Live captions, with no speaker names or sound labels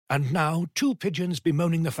And now, two pigeons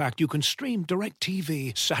bemoaning the fact you can stream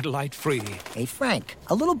DirecTV satellite-free. Hey, Frank,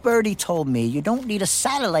 a little birdie told me you don't need a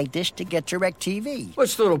satellite dish to get DirecTV.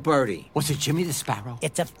 What's little birdie? Was it Jimmy the Sparrow?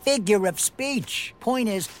 It's a figure of speech. Point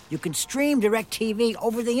is, you can stream DirecTV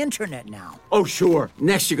over the internet now. Oh, sure.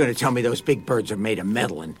 Next you're going to tell me those big birds are made of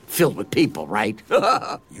metal and filled with people, right?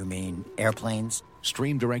 You mean airplanes?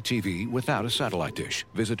 Stream DirecTV without a satellite dish.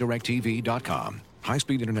 Visit DirecTV.com.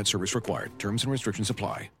 High-speed internet service required. Terms and restrictions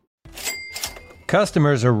apply.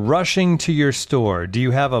 Customers are rushing to your store. Do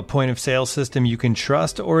you have a point-of-sale system you can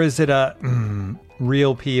trust, or is it a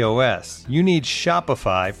real POS? You need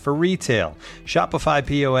Shopify for retail. Shopify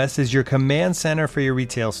POS is your command center for your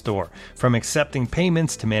retail store. From accepting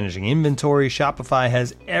payments to managing inventory, Shopify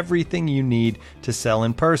has everything you need to sell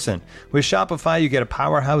in person. With Shopify, you get a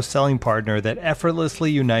powerhouse selling partner that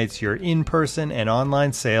effortlessly unites your in-person and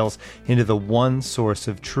online sales into the one source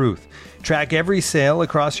of truth. Track every sale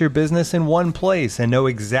across your business in one place and know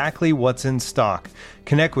exactly what's in stock.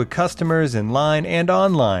 Connect with customers in line and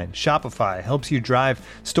online. Shopify helps you drive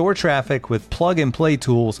store traffic with plug-and-play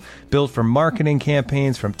tools built for marketing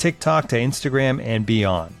campaigns from TikTok to Instagram and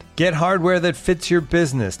beyond. Get hardware that fits your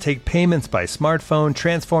business. Take payments by smartphone,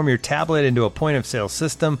 transform your tablet into a point-of-sale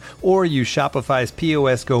system, or use Shopify's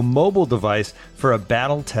POS Go mobile device for a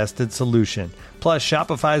battle-tested solution. Plus,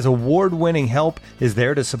 Shopify's award-winning help is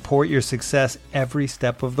there to support your success every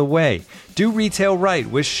step of the way. Do retail right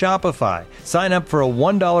with Shopify. Sign up for a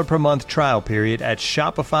 $1 per month trial period at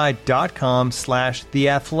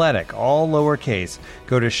shopify.com/theathletic, all lowercase.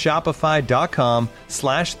 Go to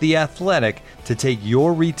shopify.com/theathletic to take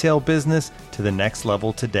your retail business to the next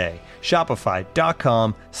level today.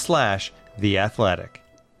 Shopify.com/theathletic.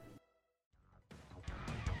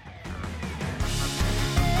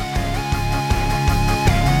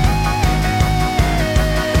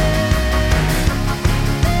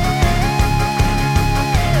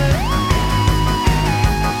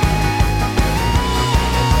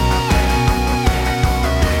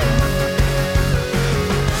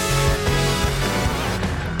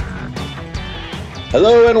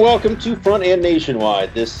 Hello and welcome to Front and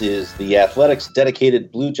Nationwide. This is the Athletics Dedicated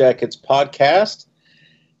Blue Jackets podcast,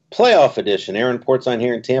 playoff edition. Aaron Portzline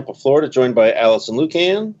here in Tampa, Florida, joined by Allison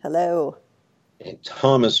Lucan. Hello. And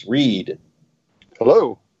Thomas Reed.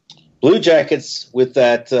 Hello. Blue Jackets with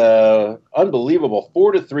that unbelievable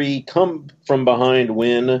 4-3 come from behind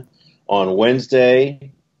win on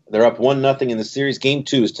Wednesday. They're up 1-0 in the series. Game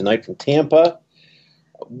 2 is tonight from Tampa.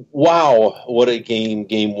 Wow, what a game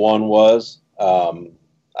Game 1 was.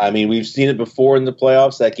 I mean, we've seen it before in the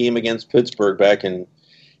playoffs, that game against Pittsburgh back in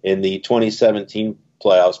the 2017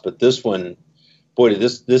 playoffs. But this one, boy,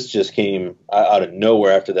 this just came out of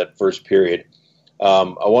nowhere after that first period.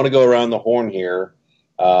 I want to go around the horn here.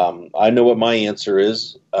 I know what my answer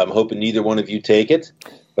is. I'm hoping neither one of you take it,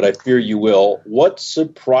 but I fear you will. What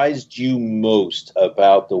surprised you most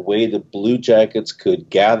about the way the Blue Jackets could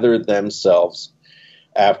gather themselves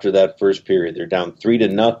after that first period? They're down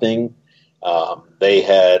 3-0. They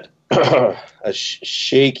had a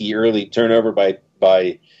shaky early turnover by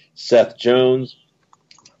Seth Jones.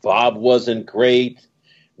 Bob wasn't great.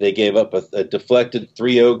 They gave up a deflected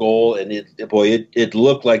 3-0 goal, and it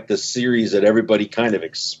looked like the series that everybody kind of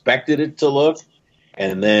expected it to look.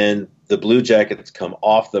 And then the Blue Jackets come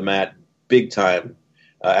off the mat big time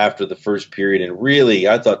after the first period, and really,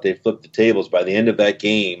 I thought they flipped the tables. By the end of that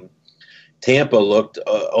game, Tampa looked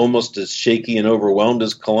almost as shaky and overwhelmed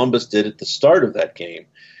as Columbus did at the start of that game.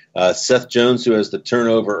 Seth Jones, who has the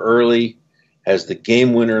turnover early, has the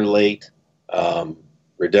game winner late,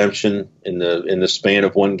 redemption in the span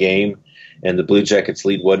of one game, and the Blue Jackets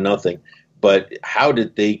lead 1-0. But how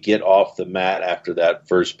did they get off the mat after that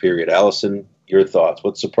first period? Allison, your thoughts.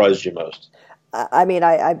 What surprised you most? I mean,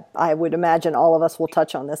 I would imagine all of us will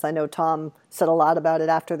touch on this. I know Tom said a lot about it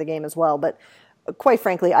after the game as well, but quite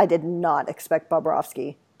frankly, I did not expect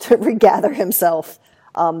Bobrovsky to regather himself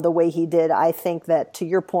the way he did. I think that, to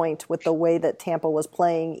your point, with the way that Tampa was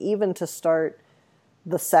playing, even to start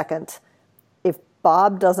the second, if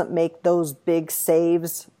Bob doesn't make those big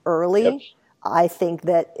saves early, yep, I think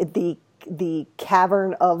that the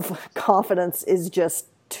cavern of confidence is just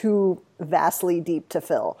too vastly deep to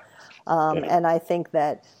fill. And I think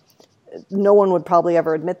that no one would probably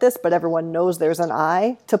ever admit this, but everyone knows there's an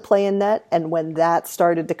eye to play in net. And when that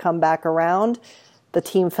started to come back around, the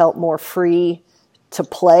team felt more free to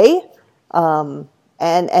play. And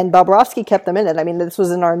Bobrovsky kept them in it. I mean, this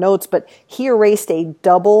was in our notes, but he erased a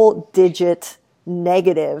double-digit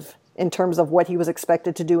negative in terms of what he was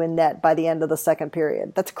expected to do in net by the end of the second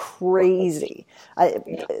period. That's crazy.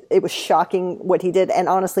 It was shocking what he did. And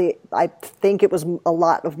honestly, I think it was a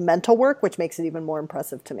lot of mental work, which makes it even more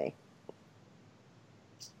impressive to me.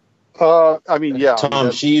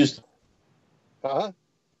 Tom, she used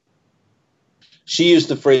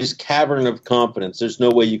the phrase "cavern of confidence." There's no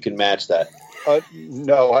way you can match that.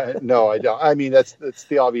 No, I don't. I mean, that's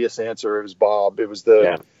the obvious answer. It was Bob. It was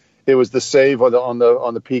the save on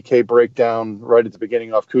the PK breakdown right at the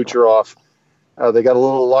beginning off Kucherov. They got a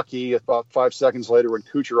little lucky about 5 seconds later when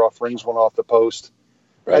Kucherov rings one off the post,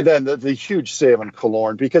 right. And then the huge save on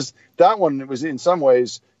Killorn, because that one was in some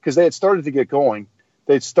ways because they had started to get going.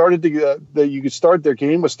 They'd started to you could start their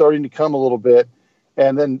game was starting to come a little bit,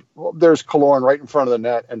 and then there's Killorn right in front of the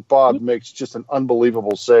net, and Bob makes just an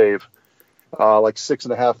unbelievable save, like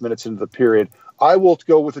 6.5 minutes into the period. I will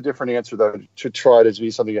go with a different answer though to try to be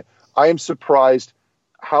something. I am surprised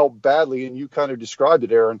how badly, and you kind of described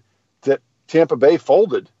it, Aaron, that Tampa Bay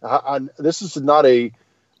folded. This is not a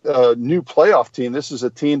new playoff team. This is a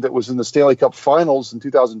team that was in the Stanley Cup Finals in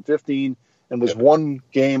 2015 and was one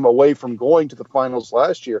game away from going to the finals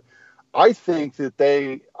last year. I think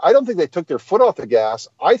that I don't think they took their foot off the gas.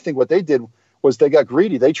 I think what they did was they got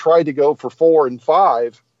greedy. They tried to go for 4 and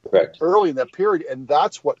 5 early in that period, and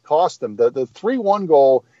that's what cost them. The 3-1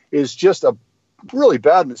 goal is just a really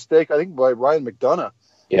bad mistake, I think, by Ryan McDonough,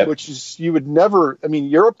 which is you would never – I mean,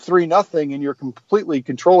 you're up 3-0 and you're completely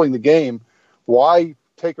controlling the game. Why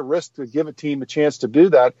take a risk to give a team a chance to do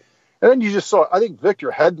that? And then you just saw, I think Victor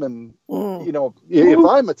Hedman, if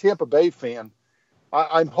I'm a Tampa Bay fan,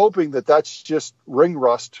 I'm hoping that that's just ring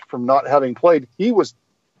rust from not having played. He was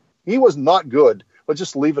not good. Let's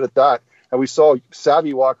just leave it at that. And we saw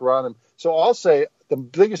Savvy walk around him. So I'll say the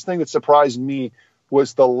biggest thing that surprised me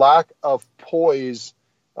was the lack of poise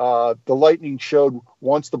the Lightning showed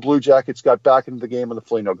once the Blue Jackets got back into the game on the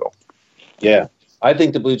Foligno goal. Yeah, I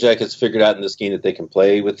think the Blue Jackets figured out in this game that they can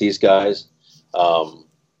play with these guys. There's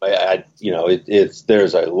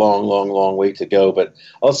a long way to go, but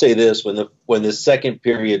I'll say this: when the second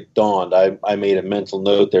period dawned, I made a mental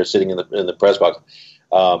note there, sitting in the press box.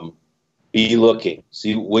 Be looking,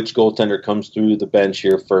 see which goaltender comes through the bench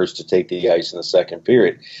here first to take the ice in the second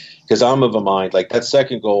period, because I'm of a mind like that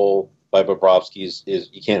second goal by Bobrovsky is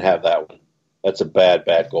you can't have that one. That's a bad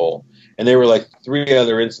goal. And there were like 3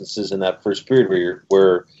 other instances in that first period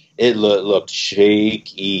where it looked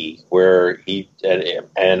shaky, where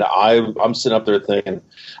and I'm sitting up there thinking,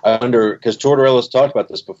 I wonder, because Tortorella's talked about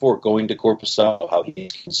this before, going to Korpisalo, how he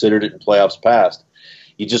considered it in playoffs past.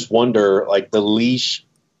 You just wonder, like, the leash,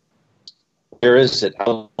 where is it?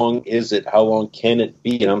 How long is it? How long can it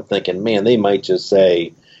be? And I'm thinking, man, they might just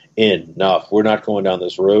say, enough. We're not going down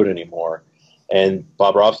this road anymore. And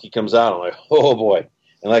Bobrovsky comes out. I'm like, oh, boy.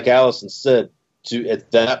 And like Allison said,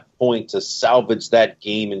 at that point, to salvage that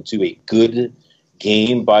game into a good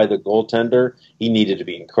game by the goaltender, he needed to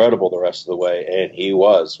be incredible the rest of the way, and he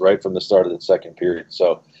was right from the start of the second period.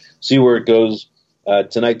 So see where it goes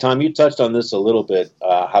tonight. Tom, you touched on this a little bit,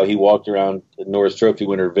 how he walked around Norris Trophy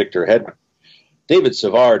winner Victor Hedman. David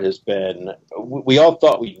Savard has been – we all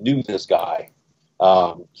thought we knew this guy.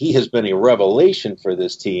 He has been a revelation for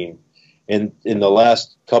this team. And in the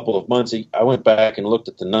last couple of months, I went back and looked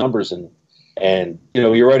at the numbers, and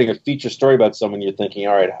you're writing a feature story about someone, you're thinking,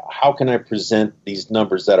 all right, how can I present these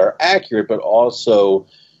numbers that are accurate but also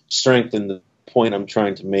strengthen the point I'm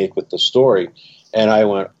trying to make with the story? And I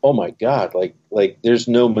went, oh my God, like there's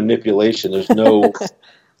no manipulation, there's no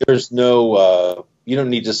you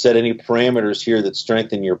don't need to set any parameters here that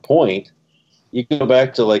strengthen your point. You go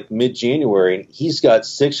back to like mid-January, and he's got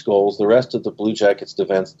 6 goals. The rest of the Blue Jackets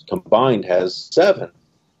defense combined has 7.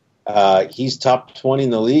 He's top 20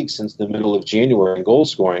 in the league since the middle of January in goal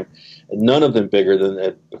scoring. None of them bigger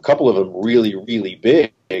than a couple of them really, really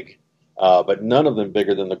big, but none of them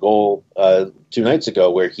bigger than the goal 2 nights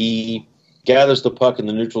ago where he gathers the puck in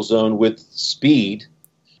the neutral zone with speed.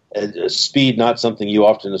 Speed, not something you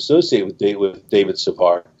often associate with David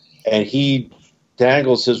Savard. And he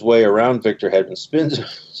dangles his way around Victor Hedman,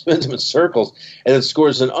 spins him in circles, and then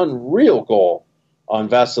scores an unreal goal on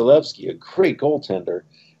Vasilevsky, a great goaltender.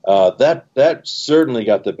 That certainly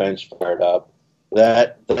got the bench fired up.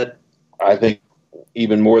 That I think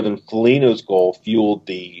even more than Foligno's goal fueled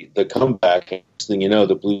the comeback. Next thing you know,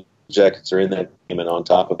 the Blue Jackets are in that game and on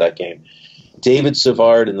top of that game. David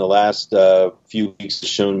Savard in the last few weeks has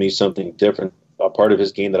shown me something different, a part of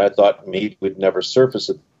his game that I thought maybe would never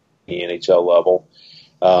surface at the NHL level.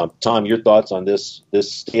 Tom, your thoughts on this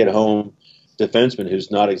stay-at-home defenseman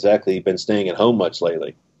who's not exactly been staying at home much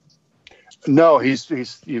lately? No,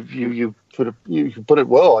 you put it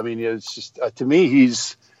well. I mean, it's just to me,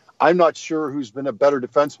 I'm not sure who's been a better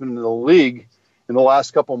defenseman in the league in the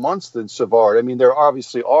last couple months than Savard. I mean, there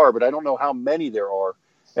obviously are, but I don't know how many there are.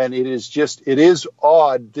 And it is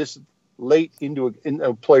odd this late in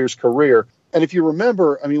a player's career. And if you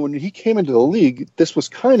remember, I mean, when he came into the league, this was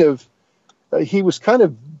he was kind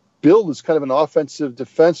of billed as kind of an offensive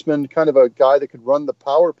defenseman, kind of a guy that could run the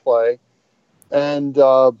power play. And,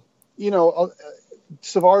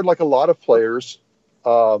 Savard, like a lot of players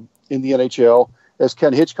in the NHL, as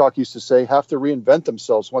Ken Hitchcock used to say, have to reinvent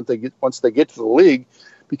themselves once they get to the league,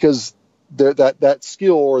 because that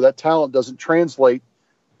skill or that talent doesn't translate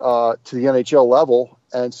to the NHL level.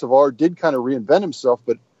 And Savard did kind of reinvent himself,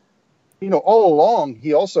 but all along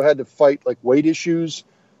he also had to fight like weight issues.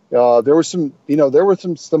 There were some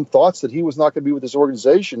thoughts that he was not going to be with this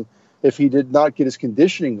organization if he did not get his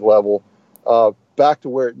conditioning level back to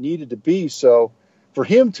where it needed to be. So for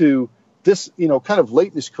him to kind of late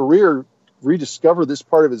in his career rediscover this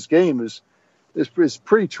part of his game is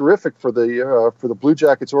pretty terrific for the Blue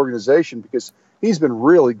Jackets organization, because he's been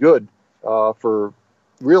really good for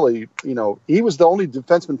really, he was the only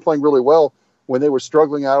defenseman playing really well when they were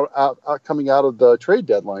struggling coming out of the trade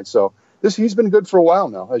deadline. So he's been good for a while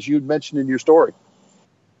now, as you mentioned in your story.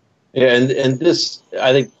 Yeah, and this,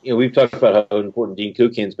 I think, we've talked about how important Dean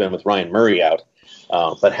Kukin's been with Ryan Murray out,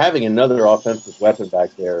 but having another offensive weapon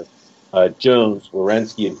back there, Jones,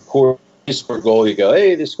 Werenski, and Corey score a goal, you go,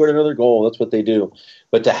 hey, they scored another goal. That's what they do.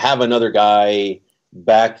 But to have another guy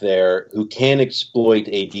back there who can exploit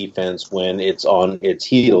a defense when it's on its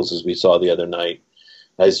heels, as we saw the other night,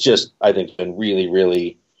 has just, I think, been really,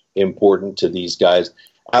 really important to these guys.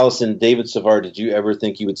 Allison, David Savard, did you ever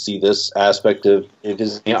think you would see this aspect of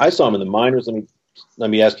his? I saw him in the minors. Let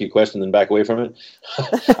me ask you a question, then back away from it.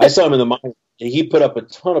 I saw him in the minors. He put up a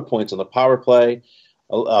ton of points on the power play.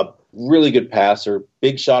 A really good passer,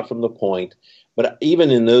 big shot from the point. But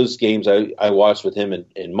even in those games I watched with him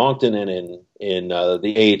in Moncton and in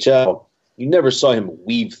the AHL, you never saw him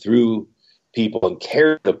weave through people and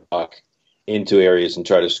carry the puck into areas and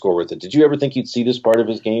try to score with it. Did you ever think you'd see this part of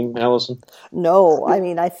his game, Allison? No. I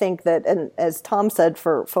mean, I think that, and as Tom said,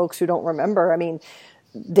 for folks who don't remember, I mean,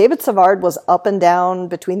 David Savard was up and down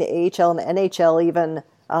between the AHL and the NHL even.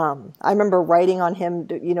 I remember writing on him,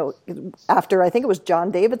 after I think it was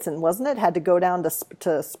John Davidson, wasn't it? Had to go down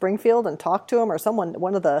to Springfield and talk to him, or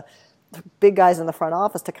one of the big guys in the front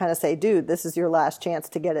office, to kind of say, dude, this is your last chance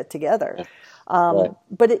to get it together. Right.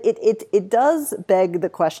 But it does beg the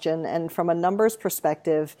question, and from a numbers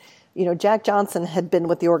perspective, Jack Johnson had been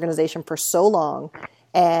with the organization for so long,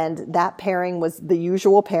 and that pairing was the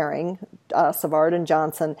usual pairing, Savard and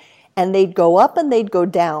Johnson. And they'd go up and they'd go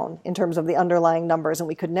down in terms of the underlying numbers, and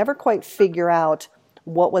we could never quite figure out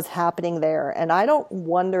what was happening there. And I don't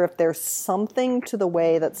wonder if there's something to the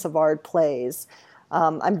way that Savard plays.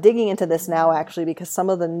 I'm digging into this now, actually, because some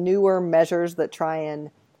of the newer measures that try and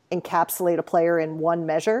encapsulate a player in one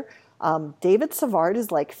measure, David Savard is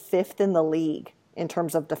like 5th in the league in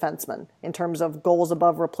terms of defensemen, in terms of goals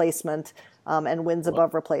above replacement and wins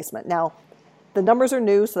above replacement. Now, the numbers are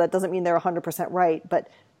new, so that doesn't mean they're 100% right, but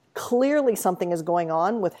clearly something is going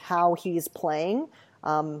on with how he's playing.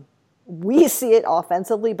 We see it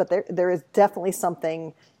offensively, but there is definitely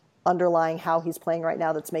something underlying how he's playing right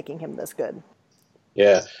now that's making him this good.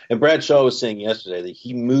 Yeah, and Brad Shaw was saying yesterday that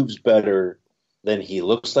he moves better than he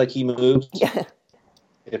looks like he moves,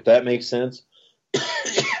 if that makes sense.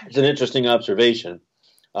 It's an interesting observation,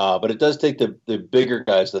 but it does take the bigger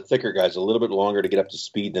guys, the thicker guys, a little bit longer to get up to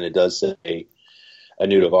speed than it does, say, a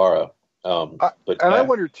Nudavara. I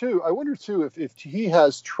wonder too if he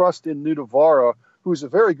has trust in Nudavara, who's a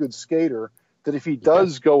very good skater, that if he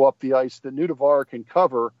does go up the ice, that Nudavara can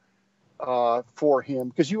cover for him.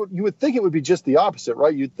 Because you would think it would be just the opposite,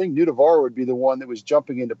 right? You'd think Nudavara would be the one that was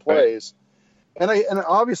jumping into plays. Right. And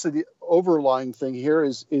obviously the overlying thing here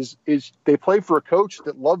is they play for a coach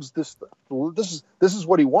that loves this. This is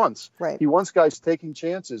what he wants. Right. He wants guys taking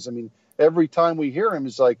chances. I mean, every time we hear him,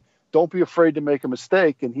 it's like, don't be afraid to make a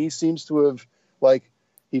mistake. And he seems to have, I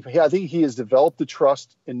think he has developed the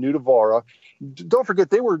trust in Nudavara. Don't forget,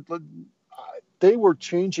 they were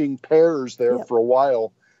changing pairs there for a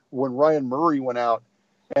while when Ryan Murray went out.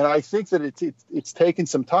 And I think that it's taken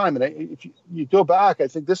some time. And if you go back, I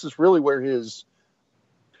think this is really where his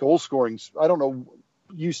goal scoring, I don't know,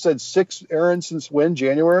 you said 6, Aaron, since when,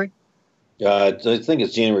 January? I think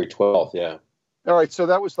it's January 12th, yeah. All right, so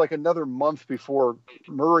that was like another month before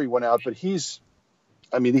Murray went out, but he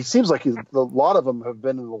seems like a lot of them have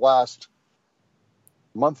been in the last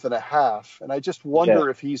month and a half, and I just wonder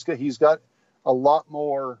if he's got a lot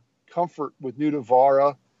more comfort with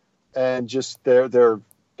Nudavara, and just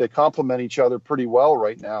they complement each other pretty well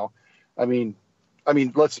right now. I mean,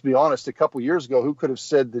 let's be honest. A couple years ago, who could have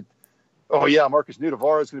said that? Oh yeah, Marcus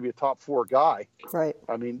Nudavara is going to be a top 4 guy. Right.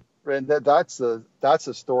 I mean, and that's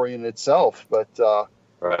a story in itself. But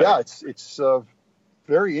Right. yeah, it's a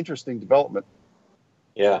very interesting development.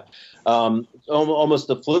 Yeah. Almost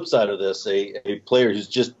the flip side of this, a player who's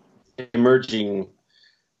just emerging,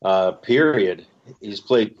 period. He's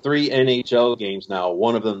played 3 NHL games now,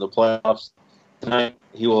 one of them the playoffs. Tonight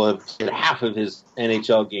he will have played half of his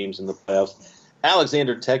NHL games in the playoffs.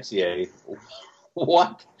 Alexander Texier,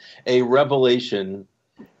 what a revelation,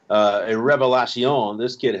 a revelation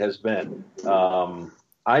this kid has been.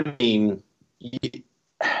 I mean,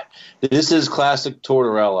 this is classic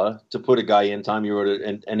Tortorella to put a guy in. Tom, you wrote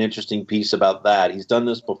an interesting piece about that. He's done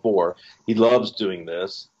this before. He loves doing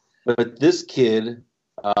this. But this kid,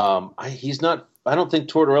 he's not – I don't think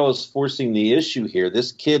Tortorella's forcing the issue here.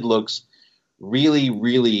 This kid looks really,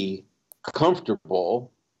 really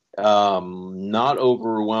comfortable, not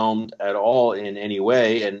overwhelmed at all in any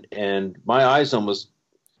way. And my eyes almost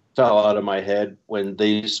fell out of my head when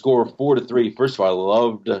they score 4-3. First of all, I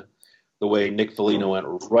loved the way Nick Foligno went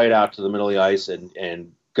right out to the middle of the ice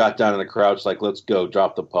and got down in the crouch like, let's go,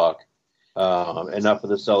 drop the puck. Enough of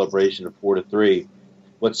the celebration of 4-3.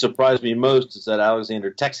 What surprised me most is that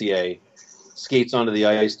Alexander Texier skates onto the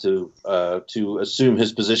ice to assume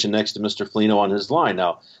his position next to Mr. Foligno on his line.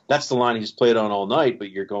 Now, that's the line he's played on all night,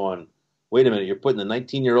 but you're going, wait a minute, you're putting the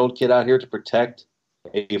 19-year-old kid out here to protect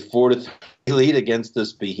a 4-3 lead against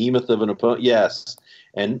this behemoth of an opponent? Yes.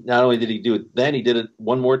 And not only did he do it then, he did it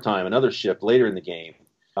one more time, another shift later in the game.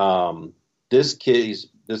 This kid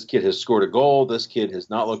has scored a goal. This kid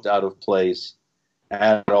has not looked out of place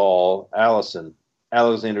at all.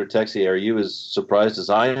 Alexander Texier, are you as surprised as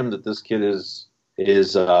I am that this kid is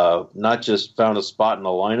not just found a spot in the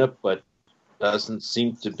lineup, but doesn't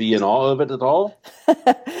seem to be in awe of it at all?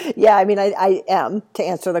 Yeah, I mean, I am, to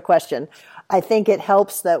answer the question. I think it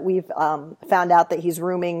helps that we've found out that he's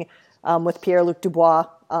rooming with Pierre-Luc Dubois,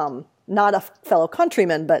 not a fellow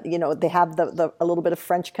countryman, but, you know, they have a little bit of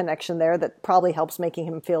French connection there that probably helps making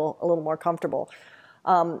him feel a little more comfortable.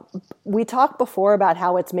 We talked before about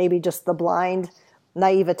how it's maybe just the blind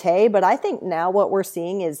naivete, but I think now what we're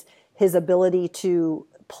seeing is his ability to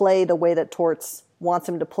play the way that Torts wants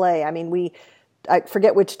him to play. I mean, I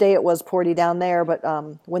forget which day it was, Porty, down there, but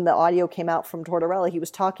when the audio came out from Tortorella, he was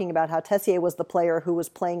talking about how Tessier was the player who was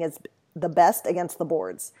playing as the best against the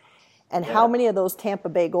boards. And how many of those Tampa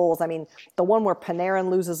Bay goals, I mean, the one where Panarin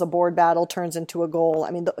loses a board battle turns into a goal.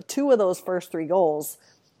 I mean, 2 of those first 3 goals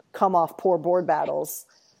come off poor board battles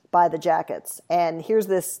by the Jackets. And here's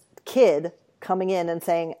this kid coming in and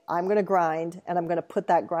saying, I'm going to grind, and I'm going to put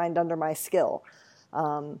that grind under my skill.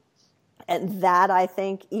 And that, I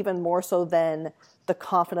think, even more so than the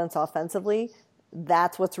confidence offensively,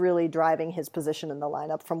 that's what's really driving his position in the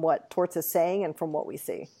lineup from what Torts is saying and from what we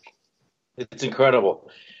see. It's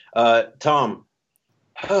incredible. Tom,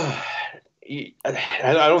 I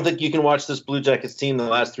don't think you can watch this Blue Jackets team the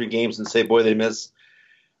last 3 games and say, boy, they miss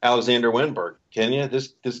Alexander Wennberg, can you?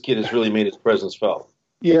 This kid has really made his presence felt.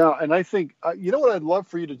 Yeah, and I think you know what I'd love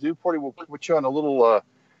for you to do, Porty. We'll put you on a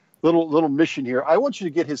little mission here. I want you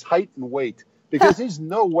to get his height and weight, because there's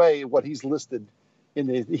no way what he's listed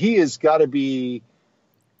he has got to be.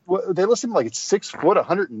 They list him like it's 6 foot,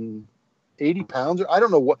 180 pounds. I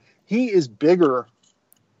don't know what he is bigger.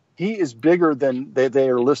 He is bigger than they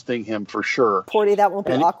are listing him for sure. Porty, that won't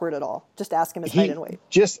be awkward at all. Just ask him his height and weight.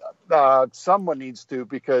 Just someone needs to,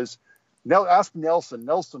 because now ask Nelson.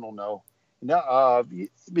 Nelson will know. Now,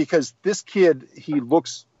 because this kid, he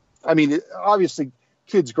looks. I mean, obviously,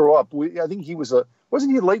 kids grow up. I think he wasn't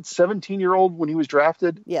he a late 17-year-old when he was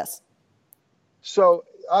drafted? Yes. So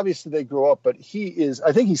obviously they grow up, but he is.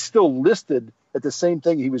 I think he's still listed at the same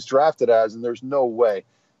thing he was drafted as, and there's no way.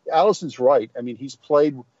 Allison's right. I mean, he's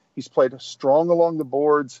played strong along the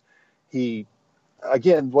boards.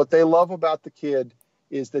 Again, what they love about the kid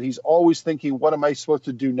is that he's always thinking, what am I supposed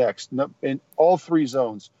to do next? In all 3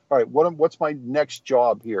 zones. All right, what's my next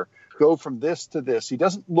job here? Go from this to this. He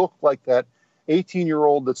doesn't look like that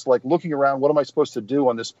 18-year-old that's like looking around, what am I supposed to do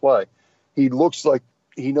on this play? He looks like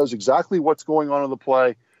he knows exactly what's going on in the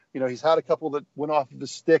play. You know, he's had a couple that went off the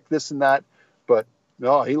stick, this and that, but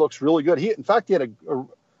no, he looks really good. In fact, he had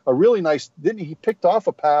a really nice, he picked off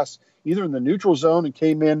a pass either in the neutral zone and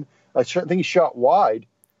came in. I think he shot wide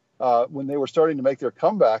when they were starting to make their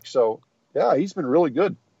comeback. So, yeah, he's been really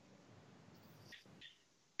good.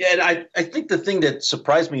 Yeah, and I think the thing that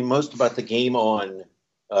surprised me most about the game on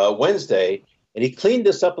Wednesday And he cleaned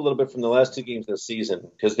this up a little bit from the last 2 games of the season,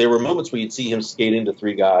 because there were moments where you'd see him skate into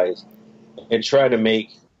 3 guys and try to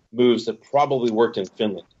make moves that probably worked in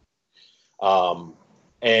Finland.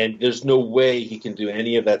 And there's no way he can do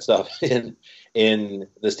any of that stuff in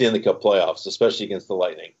the Stanley Cup playoffs, especially against the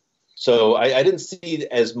Lightning. So I didn't see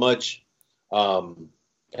as much. I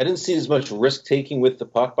didn't see as much risk taking with the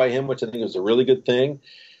puck by him, which I think was a really good thing.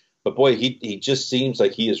 But boy, he just seems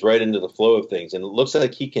like he is right into the flow of things, and it looks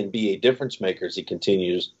like he can be a difference maker as he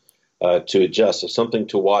continues to adjust. So something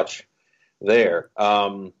to watch there.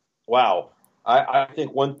 Wow. I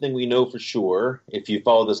think one thing we know for sure, if you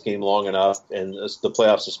follow this game long enough, and the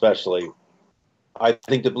playoffs especially, I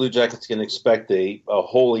think the Blue Jackets can expect a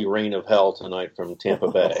holy rain of hell tonight from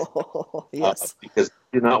Tampa Bay. Yes. Because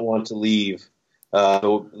they do not want to leave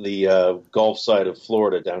the Gulf side of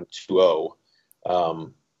Florida down 2-0.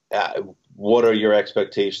 What are your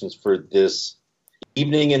expectations for this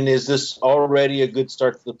evening, and is this already a good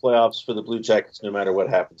start to the playoffs for the Blue Jackets no matter what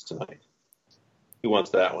happens tonight? Who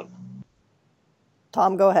wants that one?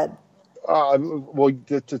 Tom, go ahead. Well,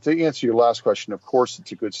 to answer your last question, of course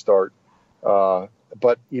it's a good start.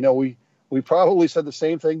 But, we probably said the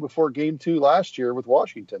same thing before Game 2 last year with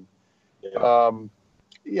Washington. Yeah.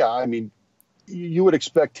 You would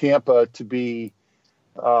expect Tampa to be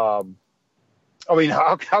how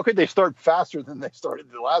could they start faster than they started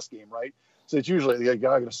the last game, right? So it's usually the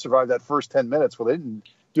guy going to survive that first 10 minutes. Well, they didn't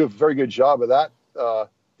do a very good job of that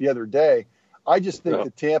the other day. I just think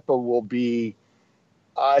that Tampa will be –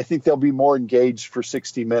 I think they'll be more engaged for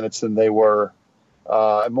 60 minutes than they were.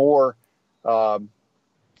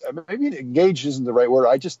 Maybe engaged isn't the right word.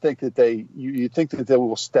 I just think that you think that they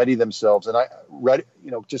will steady themselves and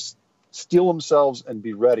just steel themselves and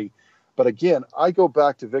be ready. But again, I go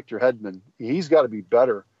back to Victor Hedman. He's got to be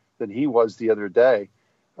better than he was the other day.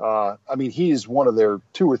 He is one of their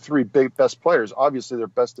 2 or 3 best players, obviously their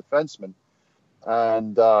best defenseman.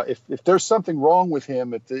 And if there's something wrong with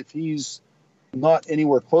him, if he's not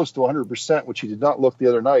anywhere close to 100%, which he did not look the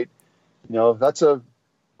other night,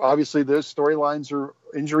 obviously those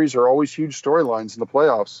injuries are always huge storylines in the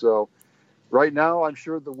playoffs. So right now, I'm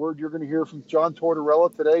sure the word you're going to hear from John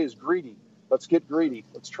Tortorella today is greedy. Let's get greedy.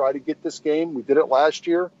 Let's try to get this game. We did it last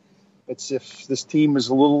year. It's if this team is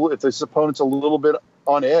if this opponent's a little bit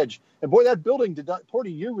on edge. And boy, that building did not,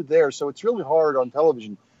 Porty, you were there, so it's really hard on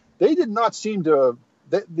television. They did not seem to,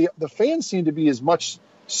 the fans seemed to be as much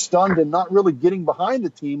stunned and not really getting behind the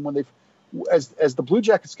team when as the Blue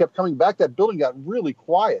Jackets kept coming back, that building got really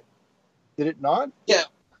quiet. Did it not? Yeah.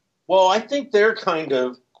 Well, I think they're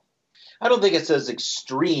I don't think it's as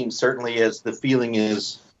extreme, certainly, as the feeling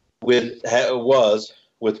was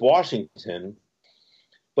with Washington,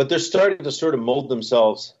 but they're starting to sort of mold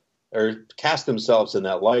themselves or cast themselves in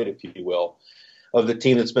that light, if you will, of the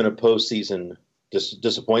team that's been a postseason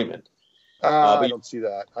disappointment. I don't see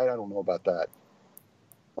that. I don't know about that.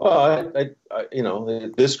 Well,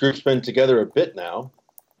 this group's been together a bit now.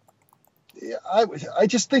 Yeah, I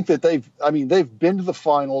just think that they've been to the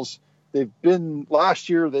finals. They've been last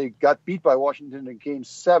year. They got beat by Washington in Game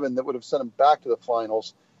 7 that would have sent them back to the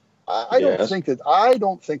finals. I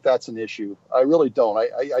don't think that's an issue. I really don't.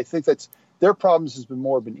 I think that's their problems has been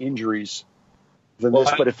more been injuries than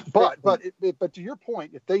this. But to your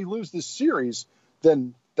point, if they lose this series,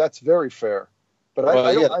 then that's very fair. But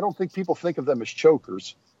I don't think people think of them as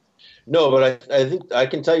chokers. No, but I think I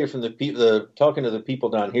can tell you from the talking to the people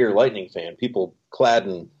down here, Lightning fan, people clad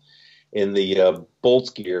in the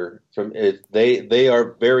Bolts gear, they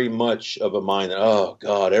are very much of a mind that, oh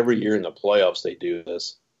God, every year in the playoffs they do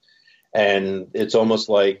this, and it's almost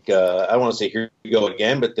like I don't want to say here we go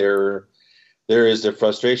again, but there is their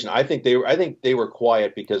frustration. I think they were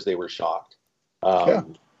quiet because they were shocked,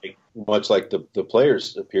 much like the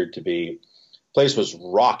players appeared to be. Place was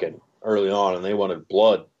rocking early on, and they wanted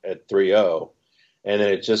blood at 3-0. And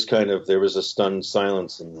then it just there was a stunned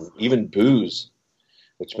silence and even boos,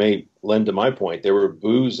 which may lend to my point. There were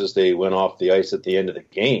boos as they went off the ice at the end of the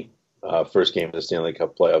game, first game of the Stanley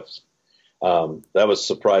Cup playoffs. That was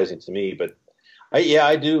surprising to me. But,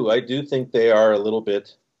 I do think they are a little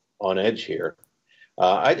bit on edge here.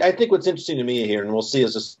 I think what's interesting to me here, and we'll see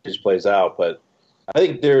as the series plays out, but I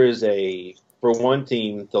think there is for one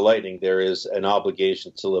team, the Lightning, there is an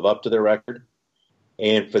obligation to live up to their record.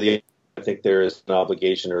 And for I think there is an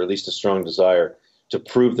obligation, or at least a strong desire, to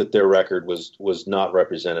prove that their record was not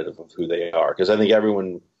representative of who they are. Because I think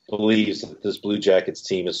everyone believes that this Blue Jackets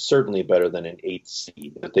team is certainly better than an 8th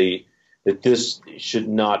seed, that this should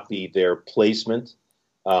not be their placement,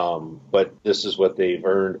 but this is what they've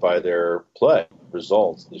earned by their play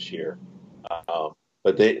results this year.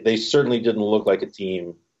 But they certainly didn't look like a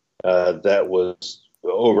team that was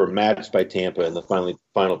overmatched by Tampa in the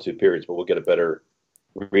final two periods, but we'll get a better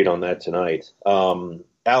read on that tonight.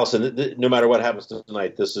 Allison, no matter what happens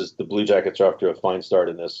tonight, the Blue Jackets are off to a fine start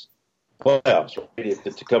in this playoffs, right?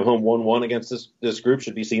 To come home 1-1 against this group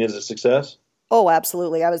should be seen as a success. Oh,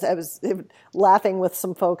 absolutely. I was laughing with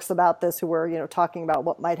some folks about this who were, talking about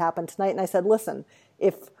what might happen tonight. And I said, listen,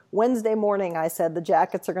 if Wednesday morning I said the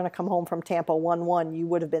Jackets are going to come home from Tampa 1-1, you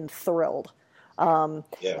would have been thrilled. And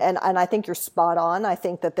I think you're spot on. I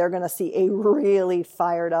think that they're going to see a really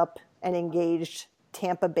fired up and engaged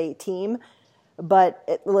Tampa Bay team.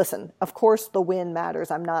 But listen, of course the win matters.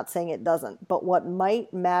 I'm not saying it doesn't. But what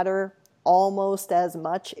might matter almost as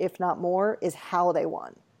much, if not more, is how they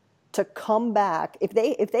won. To come back, if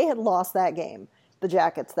they had lost that game, the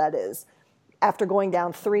Jackets, that is, after going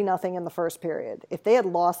down 3-0 in the first period, if they had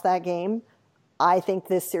lost that game, I think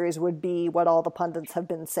this series would be what all the pundits have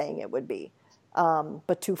been saying it would be.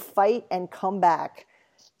 But to fight and come back,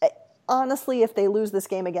 honestly, if they lose this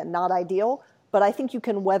game again, not ideal, but I think you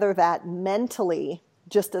can weather that mentally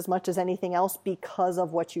just as much as anything else because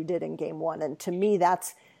of what you did in Game 1. And to me,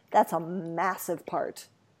 that's a massive part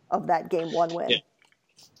of that Game 1 win. Yeah.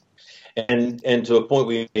 And to a point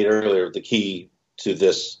we made earlier, the key to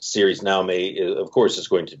this series now of course, is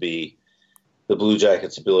going to be the Blue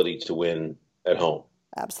Jackets' ability to win at home.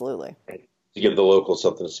 Absolutely. To give the locals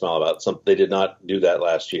something to smile about. They did not do that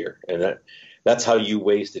last year. And that's how you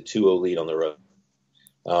waste a 2-0 lead on the road.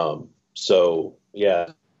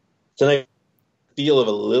 Tonight feel of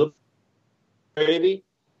a little maybe,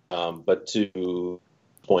 but to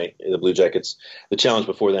point, the Blue Jackets, the challenge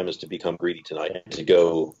before them is to become greedy tonight and to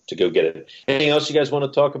go get it. Anything else you guys want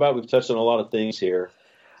to talk about? We've touched on a lot of things here.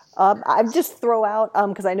 I'd just throw out,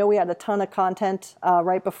 because I know we had a ton of content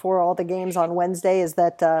right before all the games on Wednesday, is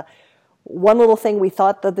that one little thing we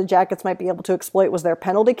thought that the Jackets might be able to exploit was their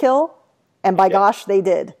penalty kill, and by gosh, they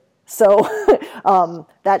did. So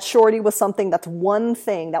that shorty was something, that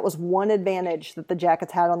was one advantage that the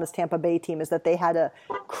Jackets had on this Tampa Bay team, is that they had a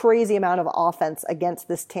crazy amount of offense against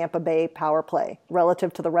this Tampa Bay power play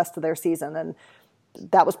relative to the rest of their season. And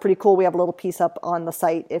that was pretty cool. We have a little piece up on the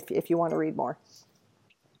site if you want to read more.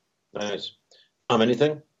 Nice.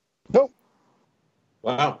 Anything? No.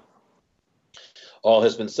 Wow. All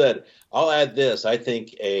has been said. I'll add this. I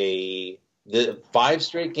think the 5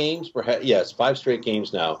 straight games, perhaps, yes, 5 straight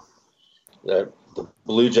games now. The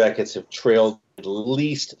Blue Jackets have trailed at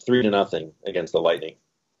least 3-0 against the Lightning.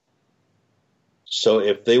 So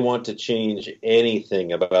if they want to change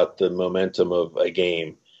anything about the momentum of a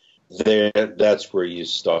game, that's where you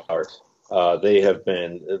start.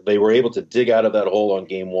 They were able to dig out of that hole on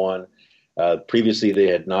Game 1. Previously, they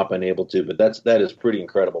had not been able to, but that is pretty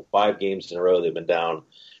incredible. 5 games in a row, they've been down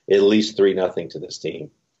at least 3-0 to this team.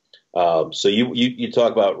 So you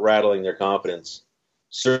talk about rattling their confidence.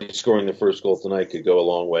 Certainly scoring the first goal tonight could go a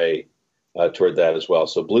long way toward that as well.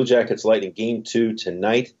 So Blue Jackets Lightning Game 2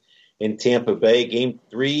 tonight in Tampa Bay. Game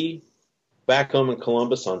 3 back home in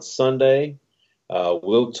Columbus on Sunday.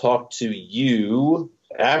 We'll talk to you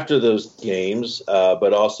after those games,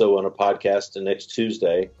 but also on a podcast next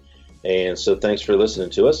Tuesday. And so thanks for listening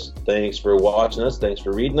to us. Thanks for watching us. Thanks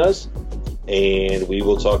for reading us. And we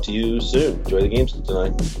will talk to you soon. Enjoy the games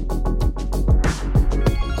tonight.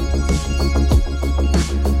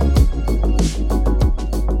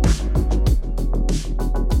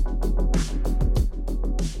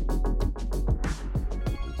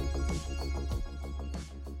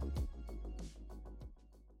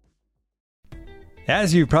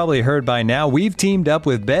 As you've probably heard by now, we've teamed up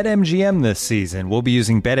with BetMGM this season. We'll be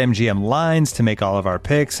using BetMGM lines to make all of our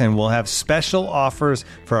picks, and we'll have special offers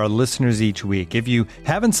for our listeners each week. If you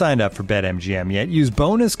haven't signed up for BetMGM yet, use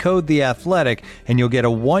bonus code The Athletic, and you'll get a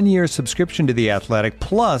 1-year subscription to The Athletic,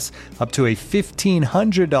 plus up to a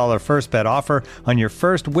 $1,500 first bet offer on your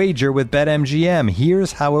first wager with BetMGM.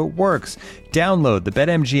 Here's how it works. Download the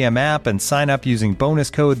BetMGM app and sign up using bonus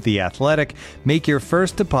code The Athletic. Make your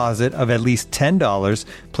first deposit of at least $10.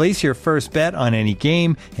 Place your first bet on any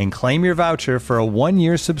game and claim your voucher for a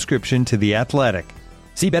 1-year subscription to The Athletic.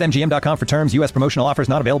 See BetMGM.com for terms. U.S. promotional offers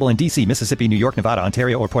not available in D.C., Mississippi, New York, Nevada,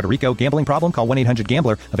 Ontario, or Puerto Rico. Gambling problem? Call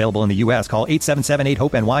 1-800-GAMBLER. Available in the U.S. Call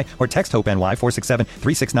 877-8-HOPE-NY or text HOPE-NY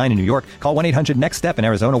 467-369 in New York. Call 1-800-NEXT-STEP in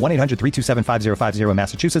Arizona. 1-800-327-5050 in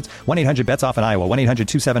Massachusetts. 1-800-BETS-OFF in Iowa.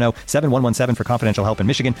 1-800-270-7117 for confidential help in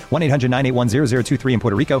Michigan. 1-800-981-0023 in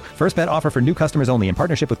Puerto Rico. First bet offer for new customers only in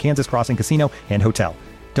partnership with Kansas Crossing Casino and Hotel.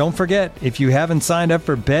 Don't forget, if you haven't signed up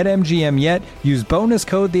for BetMGM yet, use bonus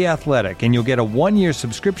code The Athletic, and you'll get a 1-year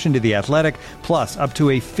subscription to The Athletic, plus up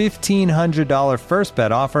to a $1,500 first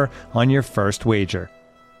bet offer on your first wager.